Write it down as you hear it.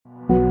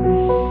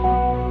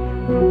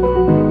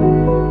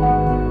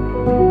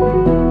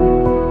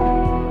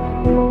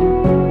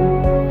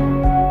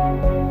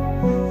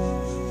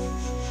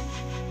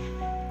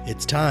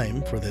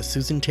time for the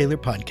Susan Taylor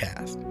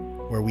Podcast,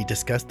 where we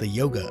discuss the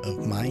yoga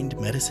of mind,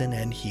 medicine,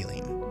 and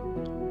healing.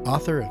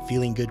 Author of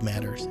Feeling Good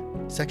Matters,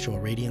 Sexual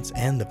Radiance,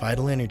 and the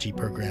Vital Energy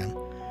Program,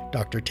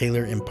 Dr.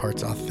 Taylor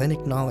imparts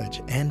authentic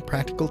knowledge and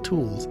practical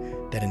tools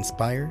that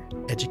inspire,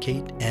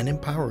 educate, and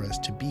empower us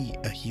to be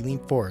a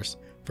healing force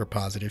for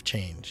positive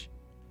change.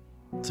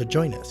 So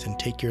join us and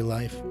take your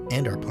life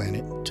and our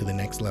planet to the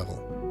next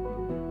level.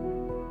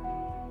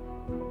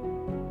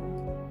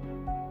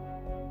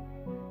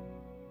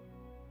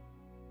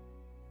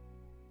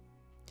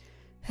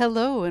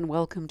 Hello and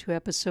welcome to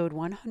episode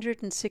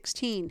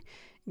 116,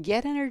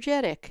 Get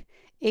Energetic,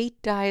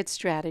 8 Diet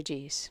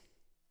Strategies.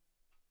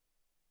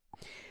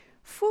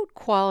 Food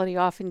quality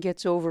often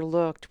gets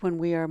overlooked when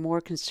we are more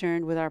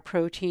concerned with our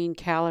protein,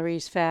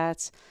 calories,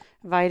 fats,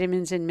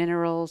 vitamins, and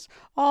minerals,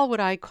 all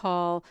what I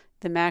call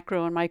the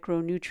macro and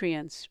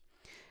micronutrients.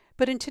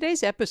 But in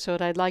today's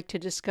episode, I'd like to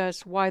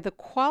discuss why the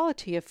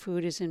quality of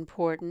food is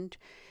important.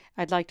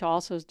 I'd like to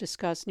also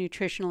discuss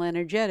nutritional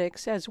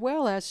energetics as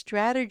well as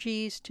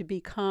strategies to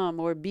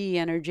become or be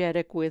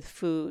energetic with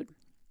food.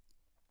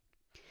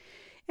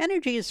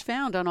 Energy is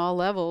found on all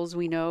levels,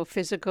 we know,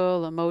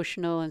 physical,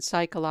 emotional, and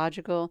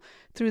psychological,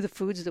 through the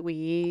foods that we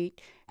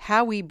eat,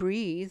 how we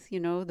breathe,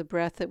 the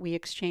breath that we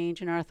exchange,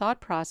 and our thought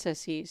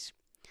processes.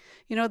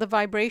 The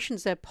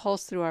vibrations that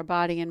pulse through our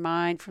body and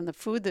mind from the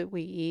food that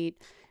we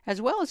eat,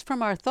 as well as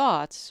from our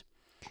thoughts,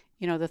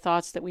 the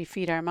thoughts that we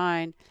feed our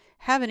mind,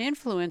 have an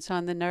influence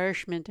on the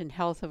nourishment and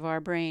health of our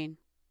brain.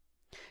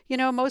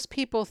 Most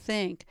people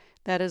think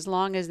that as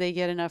long as they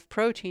get enough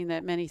protein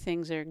that many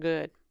things are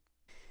good.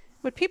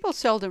 What people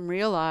seldom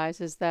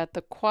realize is that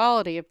the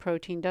quality of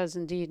protein does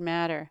indeed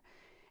matter.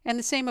 And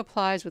the same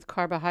applies with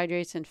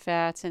carbohydrates and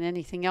fats and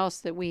anything else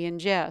that we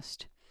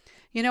ingest.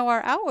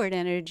 Our outward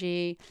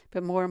energy,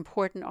 but more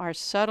important, our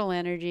subtle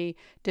energy,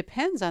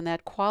 depends on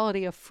that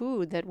quality of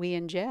food that we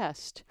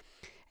ingest.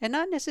 And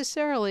not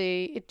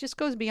necessarily, it just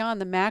goes beyond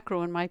the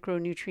macro and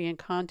micronutrient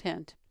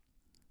content.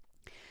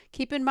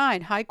 Keep in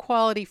mind, high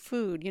quality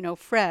food,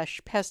 fresh,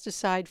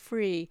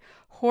 pesticide-free,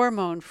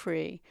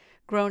 hormone-free,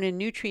 grown in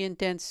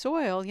nutrient-dense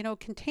soil,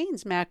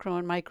 contains macro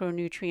and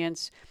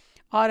micronutrients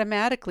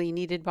automatically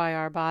needed by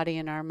our body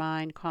and our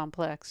mind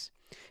complex.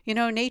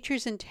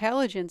 Nature's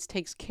intelligence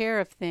takes care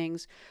of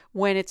things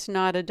when it's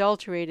not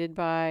adulterated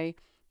by,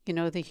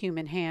 the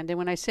human hand. And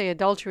when I say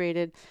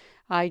adulterated,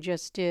 I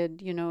just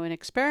did, an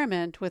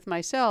experiment with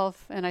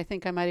myself, and I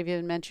think I might have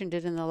even mentioned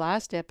it in the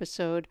last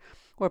episode,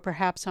 or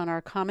perhaps on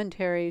our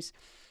commentaries,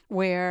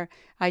 where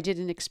I did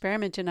an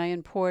experiment and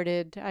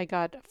I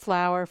got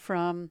flour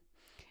from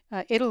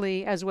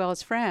Italy as well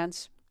as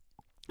France,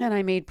 and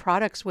I made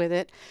products with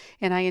it,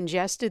 and I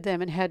ingested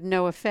them and had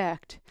no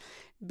effect.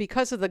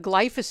 Because of the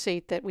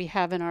glyphosate that we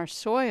have in our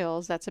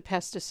soils, that's a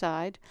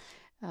pesticide.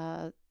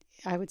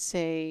 I would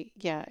say,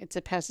 it's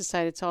a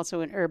pesticide. It's also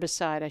an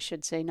herbicide, I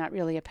should say, not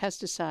really a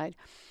pesticide.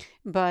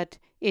 But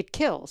it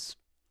kills,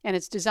 and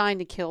it's designed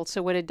to kill.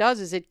 So what it does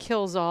is it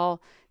kills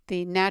all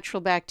the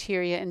natural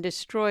bacteria and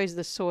destroys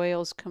the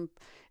soil's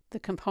the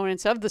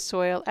components of the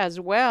soil, as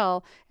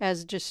well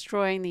as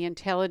destroying the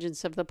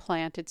intelligence of the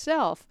plant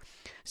itself.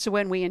 So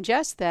when we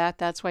ingest that,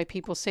 that's why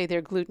people say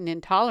they're gluten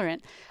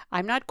intolerant.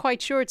 I'm not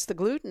quite sure it's the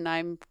gluten.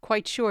 I'm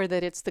quite sure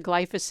that it's the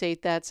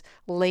glyphosate that's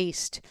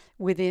laced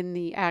within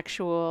the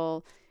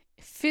actual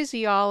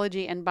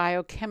physiology and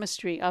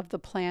biochemistry of the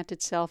plant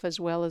itself, as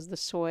well as the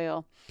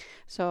soil.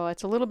 So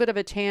it's a little bit of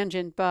a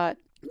tangent, but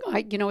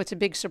it's a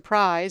big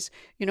surprise.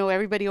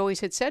 Everybody always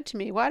had said to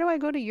me, why do I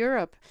go to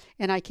Europe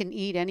and I can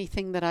eat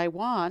anything that I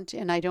want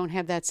and I don't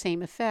have that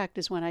same effect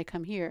as when I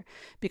come here?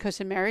 Because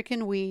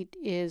American wheat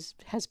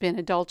has been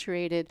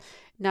adulterated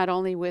not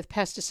only with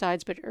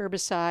pesticides but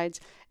herbicides,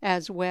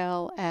 as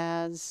well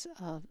as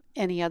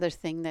any other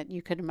thing that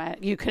you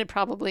could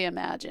probably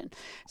imagine.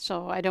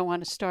 So I don't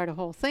want to start a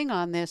whole thing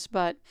on this,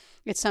 but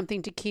it's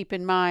something to keep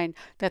in mind,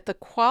 that the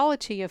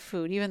quality of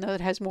food, even though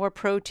it has more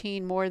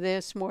protein, more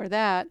this, more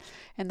that,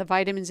 and the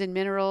vitamins and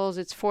minerals,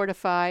 it's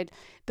fortified,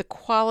 the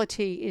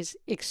quality is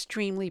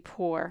extremely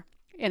poor.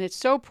 And it's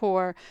so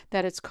poor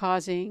that it's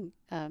causing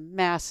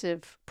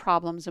massive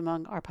problems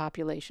among our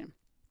population.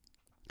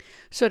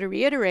 So to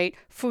reiterate,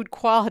 food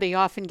quality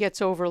often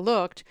gets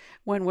overlooked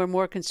when we're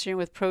more concerned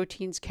with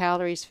proteins,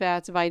 calories,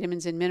 fats,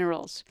 vitamins, and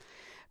minerals.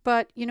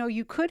 But,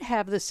 you could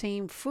have the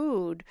same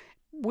food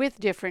with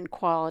different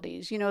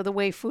qualities. The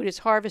way food is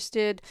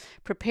harvested,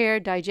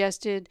 prepared,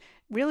 digested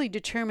really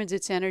determines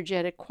its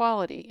energetic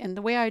quality. And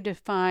the way I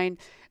define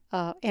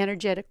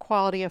energetic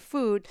quality of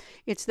food,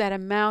 it's that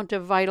amount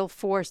of vital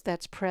force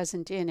that's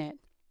present in it.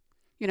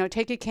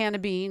 Take a can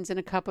of beans and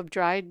a cup of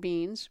dried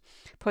beans,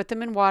 put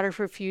them in water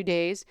for a few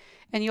days,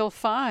 and you'll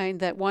find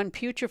that one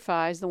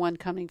putrefies, the one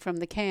coming from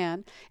the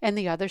can, and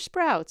the other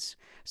sprouts.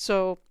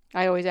 So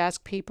I always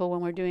ask people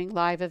when we're doing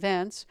live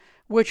events,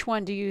 which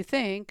one do you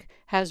think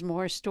has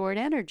more stored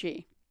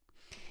energy?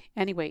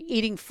 Anyway,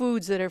 eating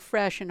foods that are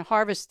fresh and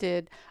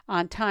harvested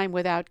on time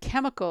without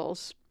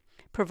chemicals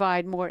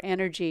provide more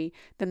energy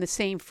than the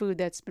same food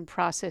that's been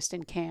processed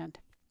and canned.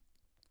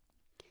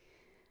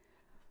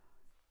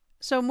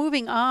 So,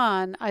 moving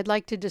on, I'd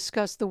like to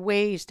discuss the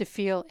ways to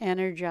feel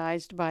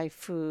energized by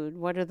food.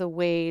 What are the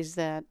ways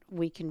that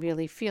we can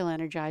really feel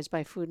energized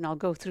by food? And I'll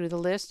go through the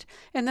list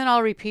and then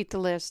I'll repeat the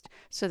list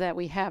so that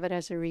we have it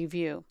as a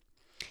review.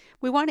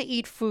 We want to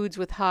eat foods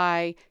with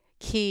high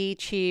ki,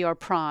 chi, or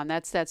prana.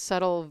 That's that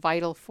subtle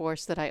vital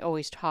force that I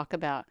always talk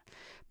about.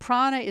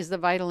 Prana is the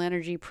vital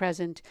energy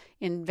present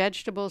in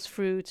vegetables,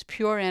 fruits,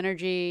 pure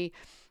energy,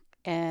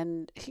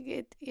 and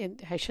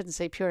I shouldn't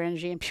say pure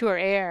energy, and pure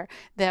air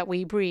that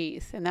we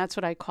breathe. And that's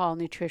what I call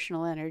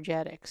nutritional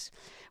energetics.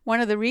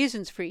 One of the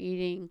reasons for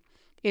eating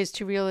is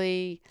to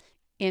really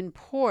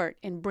import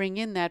and bring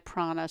in that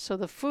prana. So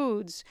the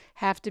foods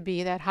have to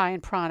be that high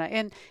in prana.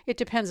 And it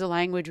depends the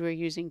language we're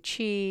using,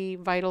 chi,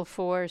 vital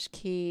force,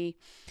 ki,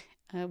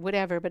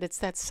 whatever. But it's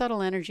that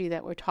subtle energy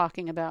that we're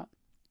talking about.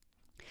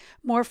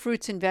 More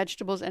fruits and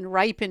vegetables and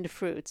ripened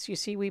fruits. You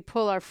see, we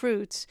pull our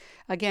fruits,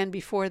 again,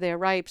 before they're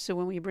ripe, so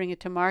when we bring it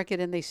to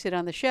market and they sit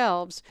on the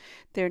shelves,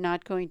 they're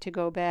not going to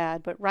go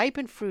bad. But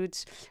ripened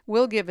fruits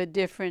will give a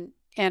different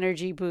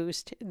energy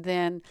boost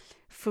than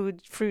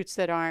fruits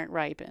that aren't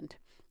ripened,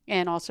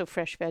 and also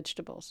fresh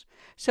vegetables.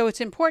 So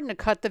it's important to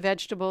cut the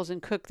vegetables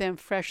and cook them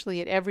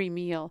freshly at every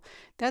meal.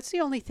 That's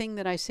the only thing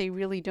that I say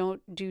really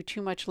don't do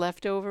too much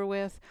leftover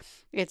with.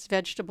 It's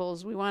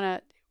vegetables. We want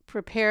to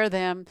prepare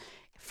them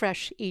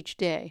fresh each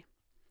day.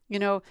 You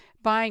know,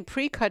 buying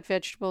pre-cut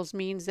vegetables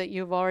means that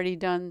you've already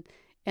done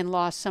and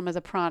lost some of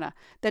the prana.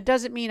 That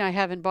doesn't mean I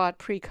haven't bought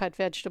pre-cut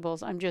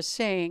vegetables. I'm just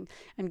saying,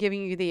 I'm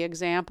giving you the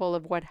example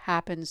of what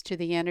happens to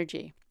the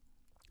energy.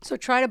 So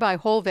try to buy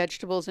whole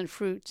vegetables and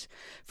fruits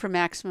for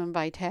maximum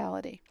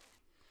vitality.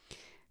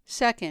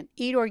 Second,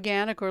 eat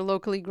organic or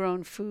locally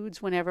grown foods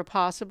whenever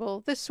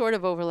possible. This sort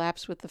of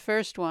overlaps with the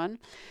first one.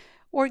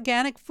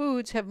 Organic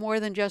foods have more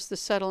than just the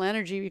subtle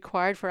energy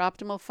required for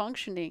optimal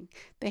functioning.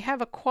 They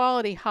have a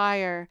quality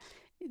higher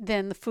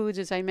than the foods,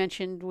 as I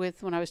mentioned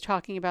when I was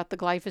talking about the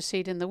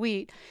glyphosate in the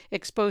wheat,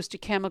 exposed to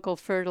chemical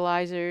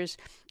fertilizers,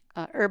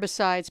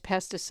 herbicides,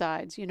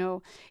 pesticides. You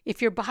know,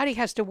 if your body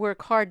has to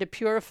work hard to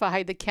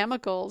purify the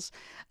chemicals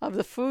of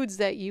the foods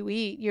that you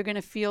eat, you're going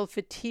to feel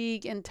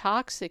fatigue and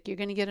toxic. You're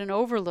going to get an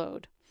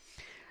overload.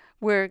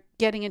 We're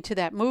getting into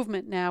that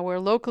movement now where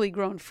locally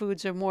grown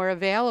foods are more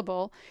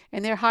available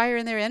and they're higher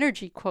in their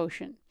energy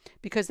quotient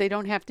because they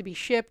don't have to be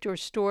shipped or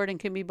stored and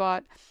can be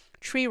bought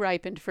tree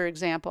ripened, for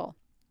example.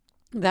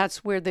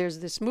 That's where there's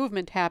this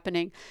movement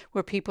happening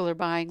where people are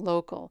buying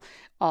local.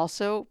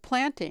 Also,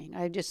 planting.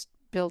 I just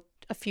built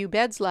a few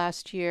beds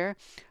last year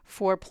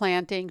for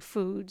planting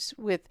foods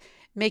with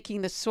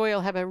making the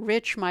soil have a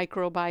rich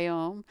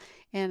microbiome,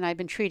 and I've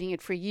been treating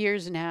it for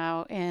years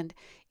now, and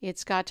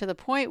it's got to the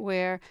point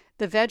where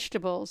the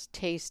vegetables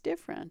taste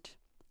different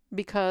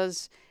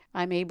because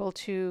I'm able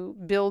to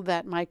build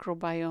that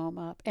microbiome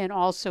up and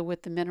also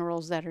with the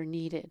minerals that are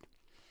needed.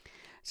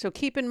 So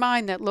keep in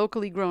mind that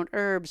locally grown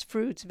herbs,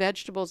 fruits,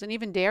 vegetables, and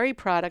even dairy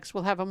products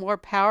will have a more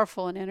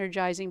powerful and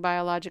energizing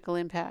biological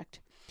impact.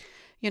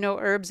 You know,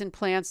 herbs and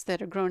plants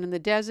that are grown in the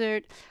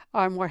desert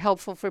are more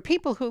helpful for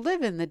people who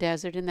live in the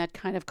desert in that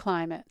kind of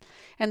climate.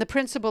 And the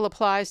principle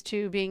applies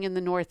to being in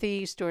the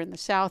Northeast or in the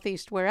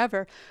Southeast,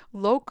 wherever.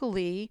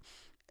 Locally,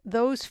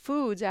 those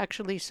foods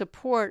actually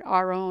support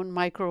our own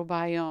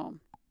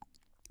microbiome.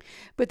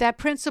 But that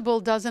principle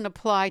doesn't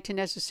apply to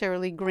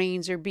necessarily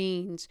grains or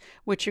beans,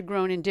 which are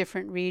grown in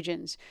different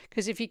regions.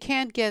 Because if you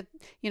can't get,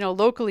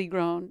 locally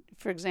grown,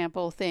 for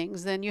example,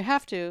 things, then you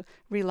have to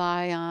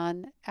rely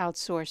on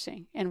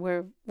outsourcing. And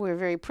we're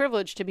very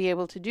privileged to be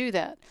able to do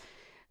that.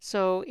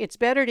 So it's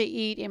better to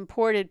eat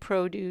imported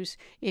produce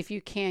if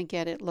you can't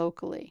get it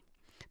locally.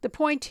 The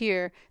point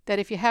here that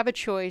if you have a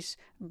choice,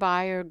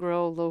 buy or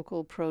grow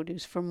local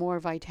produce for more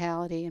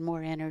vitality and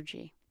more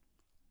energy.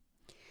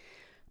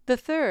 The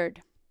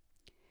third,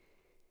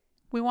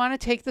 we want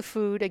to take the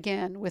food,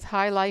 again, with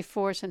high life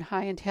force and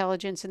high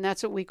intelligence, and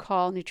that's what we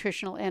call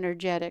nutritional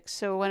energetics.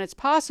 So when it's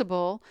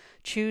possible,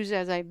 choose,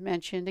 as I've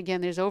mentioned, again,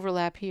 there's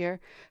overlap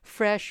here,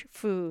 fresh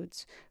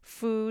foods.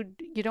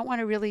 Food, you don't want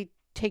to really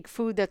take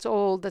food that's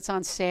old, that's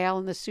on sale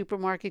in the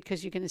supermarket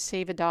because you're going to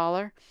save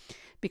 $1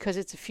 because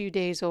it's a few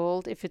days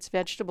old. If it's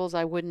vegetables,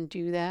 I wouldn't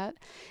do that.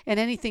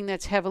 And anything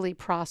that's heavily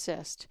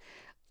processed.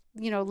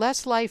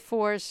 Less life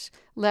force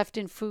left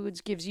in foods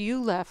gives you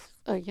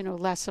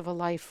less of a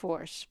life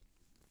force.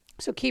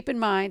 So keep in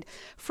mind,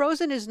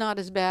 frozen is not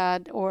as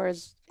bad or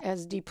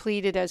as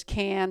depleted as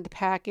canned,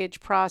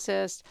 packaged,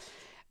 processed,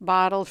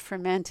 bottled,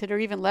 fermented, or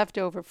even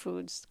leftover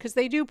foods, because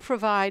they do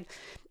provide,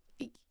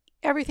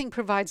 everything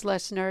provides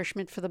less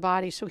nourishment for the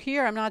body. So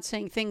here I'm not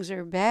saying things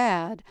are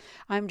bad.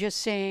 I'm just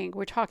saying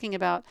we're talking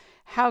about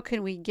how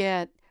can we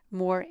get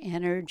more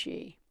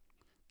energy.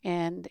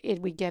 And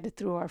we get it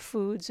through our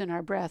foods and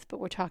our breath, but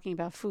we're talking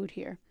about food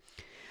here.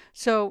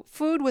 So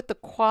food with the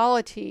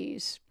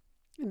qualities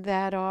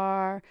that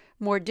are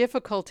more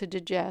difficult to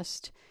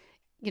digest,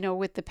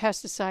 with the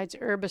pesticides,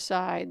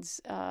 herbicides,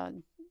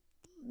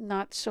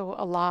 not so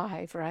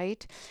alive,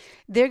 right?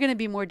 They're going to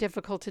be more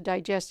difficult to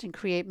digest and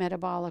create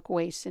metabolic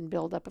waste and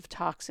buildup of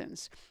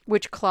toxins,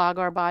 which clog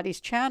our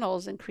body's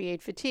channels and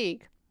create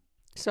fatigue.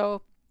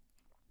 So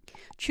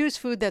choose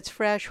food that's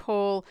fresh,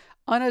 whole,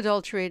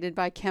 unadulterated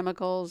by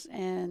chemicals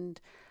and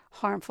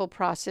harmful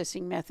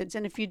processing methods.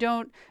 And if you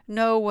don't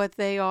know what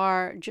they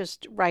are,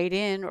 just write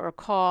in or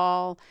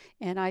call,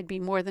 and I'd be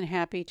more than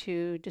happy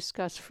to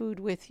discuss food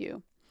with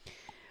you.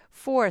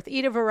 Fourth,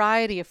 eat a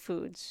variety of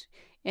foods.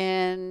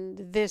 And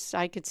this,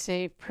 I could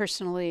say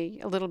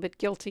personally, a little bit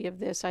guilty of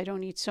this. I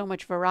don't eat so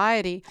much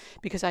variety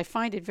because I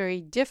find it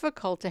very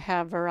difficult to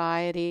have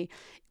variety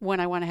when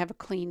I want to have a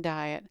clean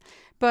diet.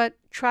 But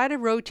try to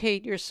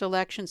rotate your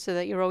selection so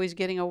that you're always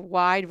getting a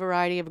wide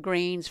variety of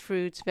grains,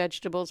 fruits,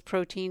 vegetables,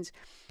 proteins,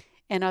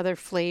 and other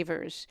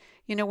flavors.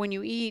 When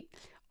you eat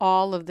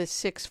all of the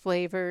 6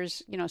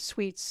 flavors,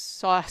 sweet,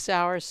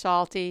 sour,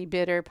 salty,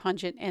 bitter,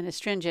 pungent, and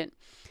astringent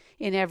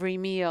in every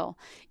meal.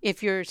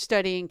 If you're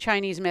studying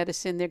Chinese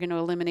medicine, they're going to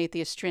eliminate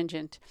the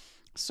astringent.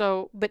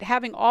 But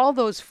having all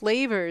those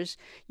flavors,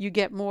 you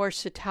get more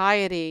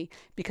satiety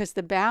because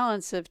the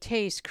balance of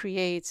taste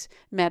creates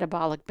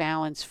metabolic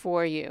balance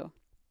for you.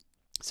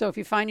 So if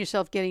you find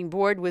yourself getting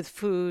bored with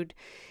food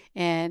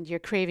and you're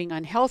craving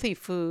unhealthy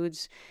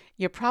foods,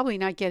 you're probably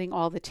not getting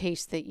all the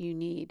taste that you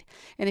need.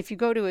 And if you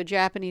go to a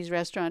Japanese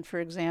restaurant, for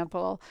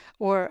example,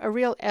 or a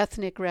real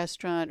ethnic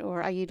restaurant,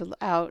 or I eat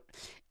out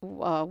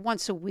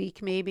once a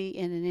week maybe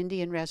in an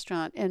Indian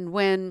restaurant, and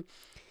when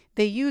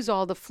they use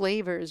all the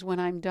flavors, when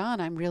I'm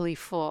done, I'm really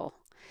full.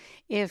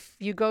 If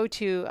you go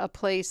to a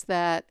place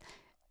that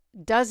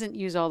doesn't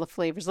use all the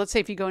flavors, let's say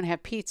if you go and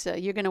have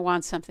pizza, you're going to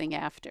want something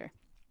after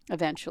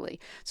eventually.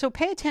 So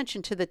pay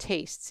attention to the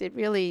tastes. It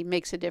really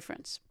makes a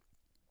difference.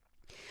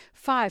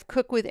 5,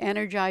 cook with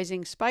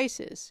energizing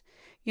spices.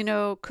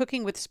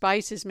 Cooking with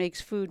spices makes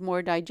food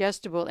more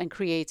digestible and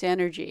creates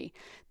energy.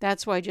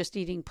 That's why just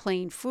eating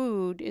plain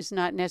food is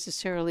not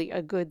necessarily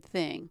a good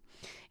thing.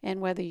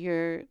 And whether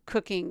you're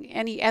cooking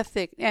any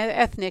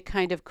ethnic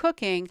kind of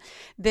cooking,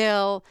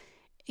 they'll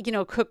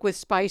cook with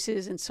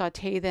spices and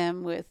saute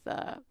them with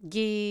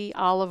ghee,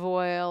 olive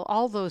oil,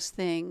 all those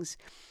things.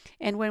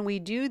 And when we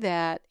do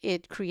that,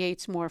 it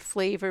creates more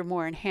flavor,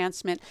 more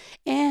enhancement,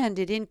 and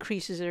it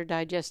increases our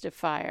digestive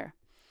fire.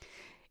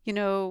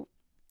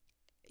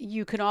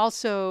 You can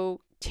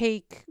also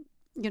take,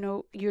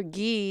 your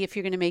ghee. If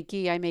you're going to make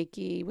ghee, I make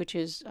ghee, which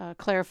is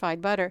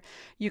clarified butter.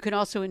 You can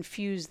also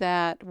infuse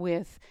that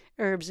with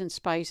herbs and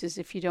spices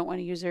if you don't want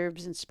to use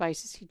herbs and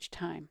spices each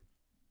time.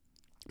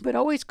 But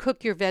always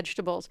cook your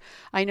vegetables.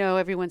 I know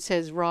everyone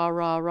says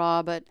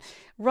raw, but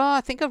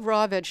think of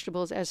raw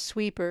vegetables as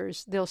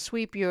sweepers. They'll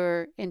sweep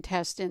your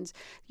intestines.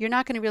 You're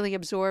not going to really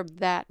absorb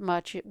that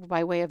much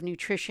by way of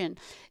nutrition,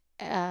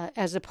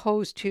 as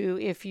opposed to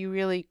if you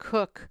really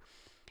cook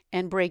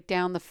and break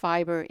down the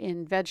fiber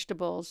in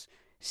vegetables,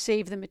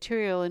 save the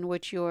material in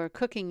which you're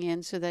cooking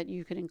in so that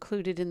you can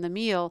include it in the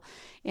meal,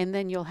 and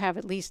then you'll have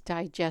at least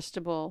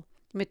digestible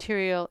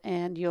material,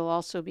 and you'll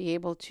also be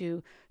able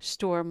to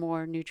store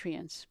more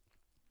nutrients.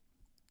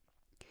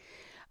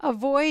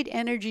 Avoid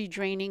energy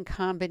draining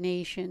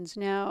combinations.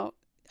 Now,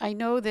 I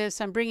know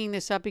this, I'm bringing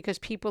this up because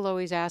people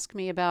always ask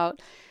me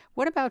about,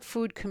 what about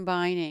food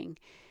combining?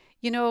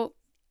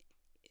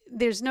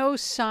 There's no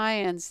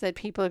science that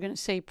people are going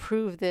to say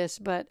prove this,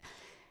 but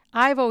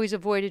I've always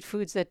avoided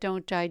foods that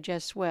don't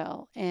digest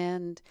well.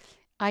 And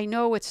I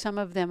know what some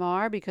of them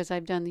are because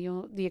I've done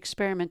the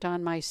experiment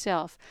on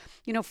myself.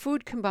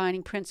 Food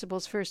combining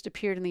principles first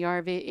appeared in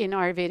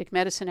Ayurvedic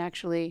medicine,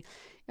 actually,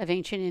 of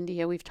ancient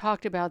India. We've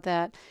talked about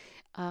that,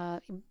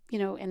 and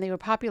they were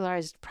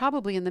popularized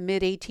probably in the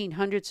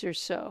mid-1800s or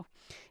so.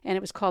 And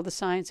it was called the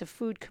science of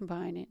food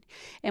combining.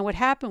 And what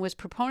happened was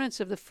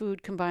proponents of the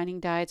food combining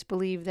diets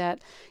believed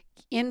that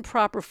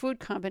improper food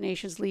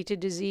combinations lead to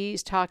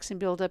disease, toxin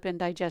buildup, and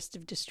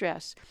digestive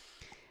distress.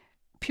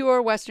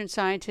 Pure Western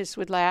scientists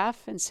would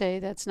laugh and say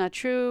that's not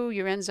true.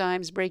 Your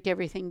enzymes break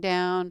everything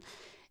down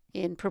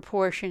in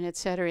proportion,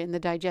 etc., in the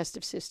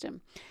digestive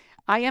system.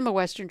 I am a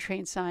Western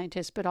trained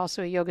scientist, but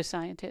also a yoga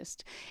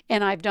scientist.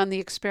 And I've done the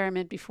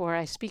experiment before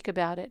I speak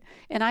about it.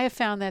 And I have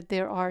found that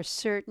there are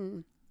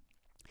certain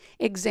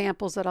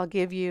examples that I'll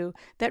give you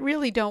that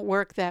really don't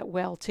work that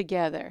well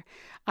together.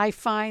 I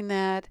find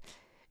that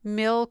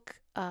milk,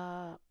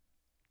 the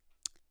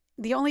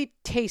only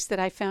taste that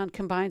I found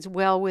combines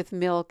well with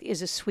milk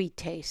is a sweet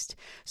taste.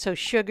 So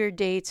sugar,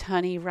 dates,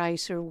 honey,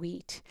 rice, or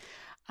wheat.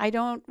 I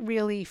don't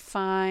really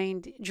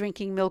find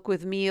drinking milk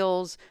with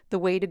meals the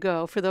way to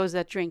go for those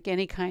that drink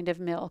any kind of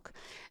milk.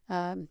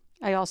 I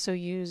also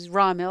use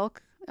raw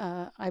milk.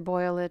 I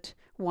boil it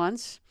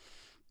once,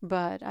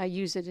 but I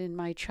use it in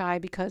my chai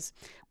because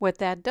what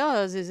that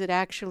does is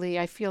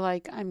I feel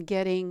like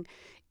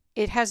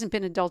it hasn't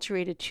been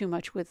adulterated too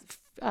much with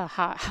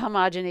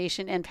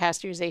homogenation and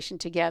pasteurization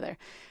together.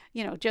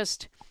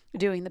 Just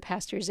doing the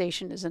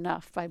pasteurization is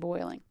enough by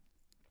boiling.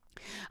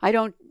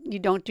 You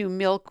don't do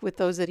milk with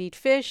those that eat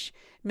fish.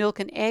 Milk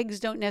and eggs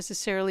don't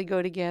necessarily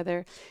go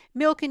together.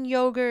 Milk and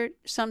yogurt,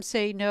 some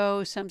say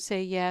no, some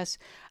say yes.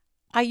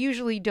 I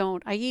usually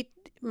don't. I eat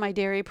my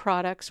dairy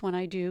products when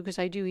I do, because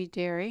I do eat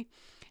dairy.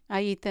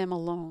 I eat them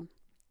alone.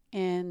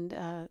 And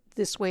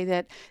this way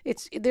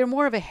they're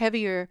more of a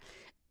heavier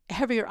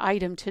heavier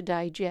item to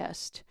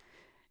digest.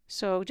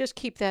 So just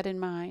keep that in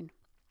mind.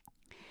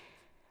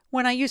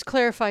 When I use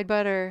clarified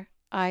butter,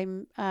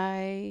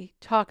 I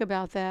talk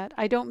about that.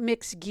 I don't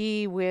mix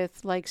ghee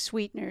with like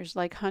sweeteners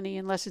like honey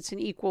unless it's in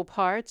equal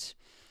parts.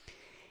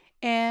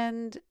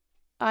 And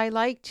I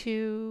like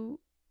to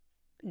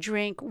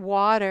drink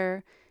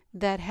water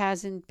that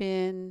hasn't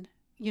been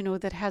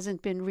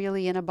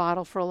really in a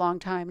bottle for a long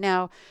time.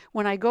 Now,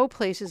 when I go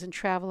places and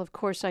travel, of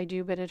course I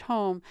do, but at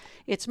home,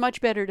 it's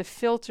much better to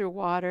filter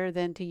water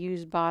than to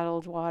use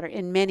bottled water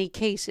in many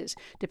cases,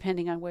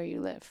 depending on where you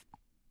live.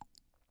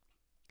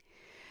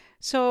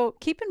 So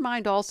keep in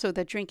mind also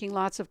that drinking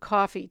lots of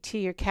coffee,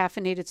 tea, or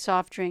caffeinated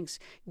soft drinks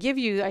give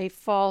you a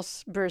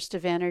false burst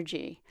of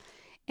energy.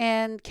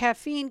 And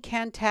caffeine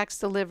can tax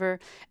the liver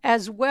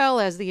as well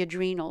as the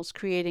adrenals,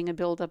 creating a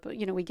buildup.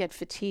 We get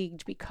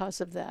fatigued because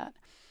of that.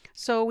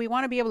 So we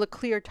want to be able to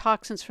clear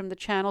toxins from the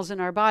channels in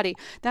our body.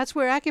 That's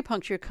where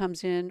acupuncture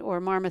comes in,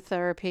 or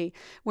marmotherapy,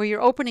 where you're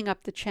opening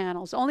up the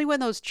channels. Only when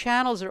those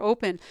channels are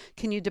open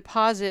can you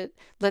deposit,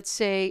 let's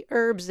say,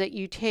 herbs that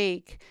you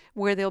take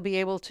where they'll be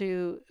able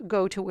to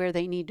go to where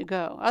they need to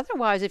go.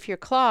 Otherwise, if you're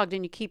clogged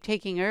and you keep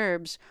taking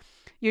herbs,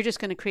 you're just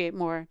going to create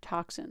more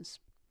toxins.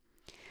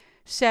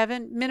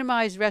 7,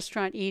 minimize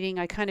restaurant eating.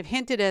 I kind of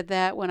hinted at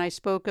that when I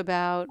spoke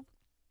about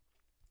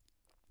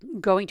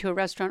going to a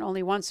restaurant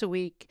only once a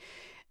week.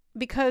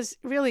 Because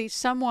really,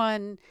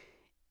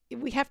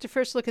 we have to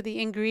first look at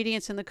the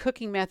ingredients and the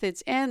cooking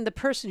methods and the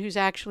person who's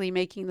actually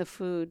making the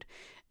food.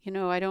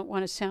 I don't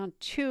want to sound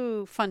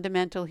too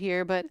fundamental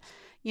here, but,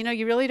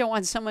 you really don't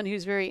want someone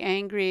who's very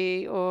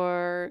angry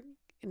or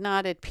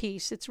not at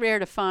peace. It's rare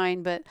to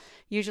find, but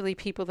usually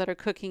people that are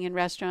cooking in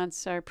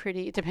restaurants are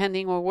pretty,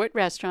 depending on what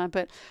restaurant,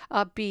 but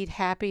upbeat,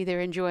 happy, they're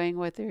enjoying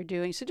what they're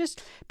doing. So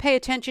just pay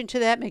attention to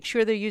that. Make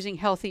sure they're using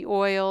healthy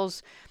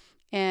oils.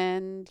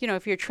 And,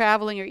 if you're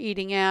traveling or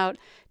eating out,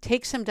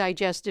 take some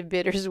digestive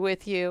bitters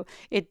with you.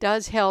 It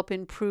does help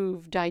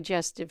improve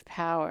digestive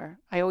power.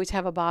 I always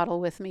have a bottle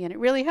with me, and it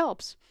really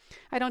helps.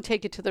 I don't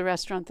take it to the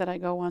restaurant that I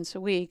go once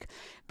a week,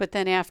 but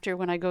then after,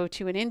 when I go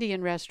to an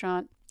Indian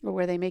restaurant or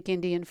where they make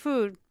Indian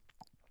food,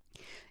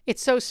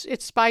 it's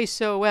spiced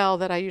so well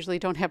that I usually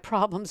don't have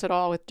problems at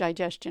all with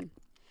digestion.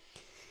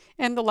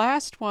 And the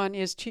last one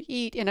is to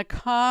eat in a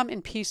calm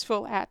and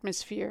peaceful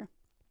atmosphere.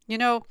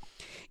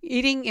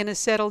 Eating in a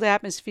settled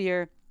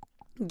atmosphere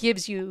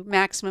gives you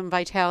maximum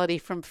vitality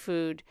from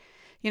food.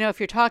 If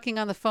you're talking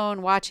on the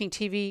phone, watching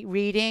TV,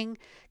 reading,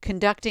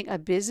 conducting a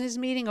business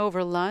meeting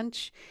over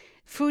lunch,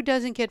 food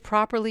doesn't get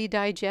properly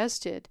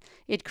digested.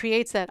 It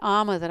creates that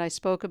ama that I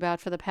spoke about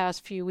for the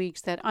past few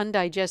weeks, that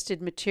undigested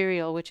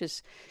material, which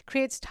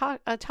creates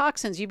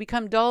toxins. You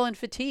become dull and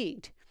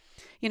fatigued.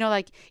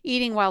 Like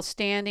eating while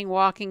standing,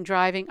 walking,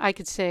 driving. I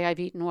could say I've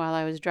eaten while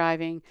I was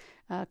driving,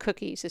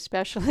 cookies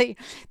especially.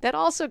 That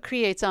also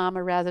creates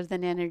ama rather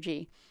than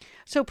energy.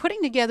 So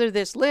putting together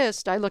this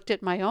list, I looked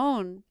at my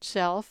own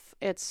self.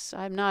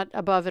 I'm not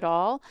above it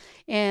all.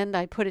 And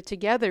I put it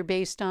together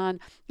based on,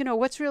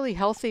 what's really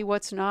healthy,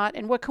 what's not,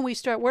 and what can we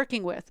start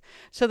working with.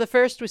 So the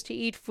first was to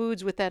eat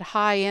foods with that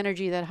high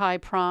energy, that high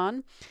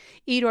prana.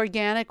 Eat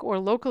organic or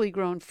locally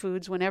grown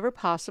foods whenever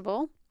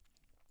possible.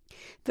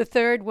 The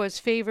third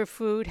was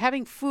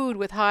having food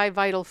with high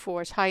vital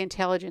force, high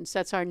intelligence.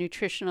 That's our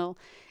nutritional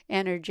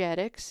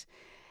energetics.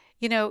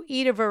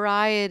 Eat a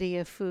variety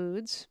of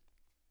foods.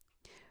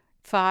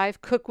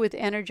 5, cook with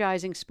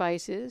energizing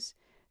spices.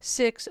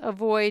 6,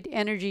 avoid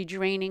energy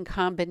draining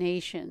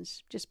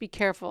combinations. Just be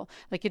careful.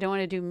 Like you don't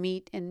want to do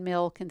meat and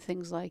milk and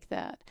things like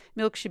that.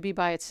 Milk should be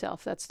by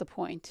itself. That's the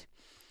point.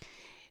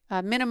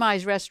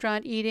 Minimize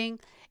restaurant eating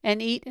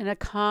and eat in a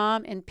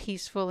calm and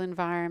peaceful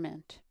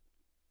environment.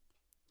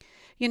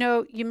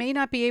 You may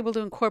not be able to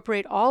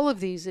incorporate all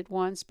of these at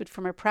once, but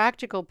from a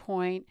practical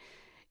point,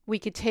 we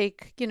could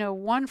take,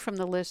 one from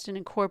the list and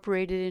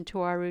incorporate it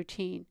into our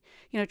routine.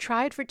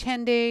 Try it for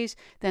 10 days,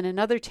 then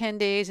another 10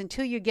 days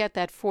until you get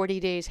that 40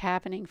 days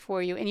happening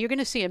for you. And you're going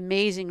to see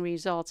amazing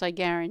results, I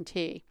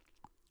guarantee.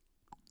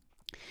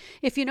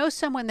 If you know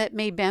someone that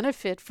may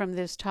benefit from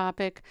this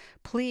topic,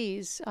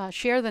 please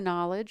share the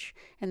knowledge,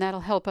 and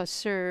that'll help us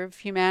serve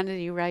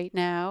humanity right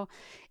now.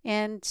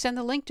 And send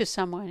the link to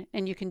someone.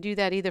 And you can do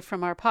that either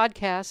from our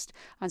podcast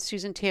on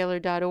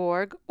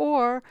susantaylor.org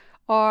or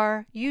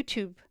our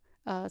YouTube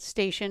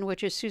station,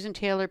 which is Susan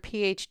Taylor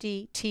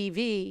PhD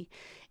TV,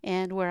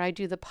 and where I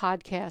do the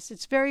podcast.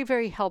 It's very,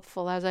 very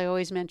helpful, as I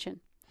always mention.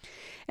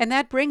 And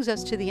that brings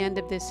us to the end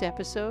of this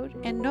episode.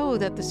 And know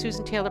that the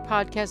Susan Taylor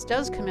podcast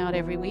does come out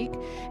every week,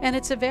 and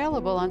it's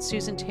available on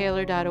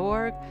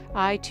susantaylor.org,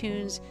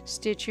 iTunes,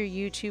 Stitcher,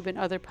 YouTube, and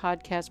other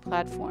podcast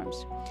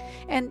platforms.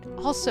 And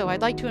also,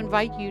 I'd like to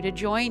invite you to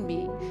join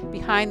me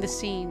behind the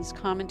scenes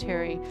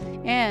commentary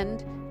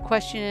and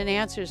question and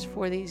answers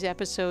for these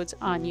episodes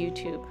on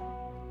YouTube.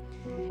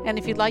 And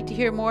if you'd like to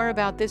hear more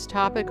about this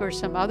topic or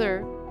some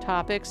other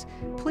topics,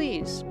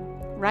 please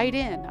write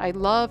in. I'd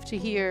love to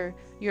hear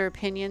your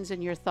opinions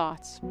and your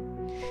thoughts.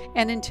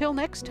 And until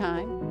next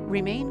time,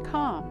 remain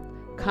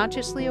calm,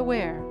 consciously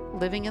aware,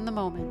 living in the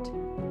moment.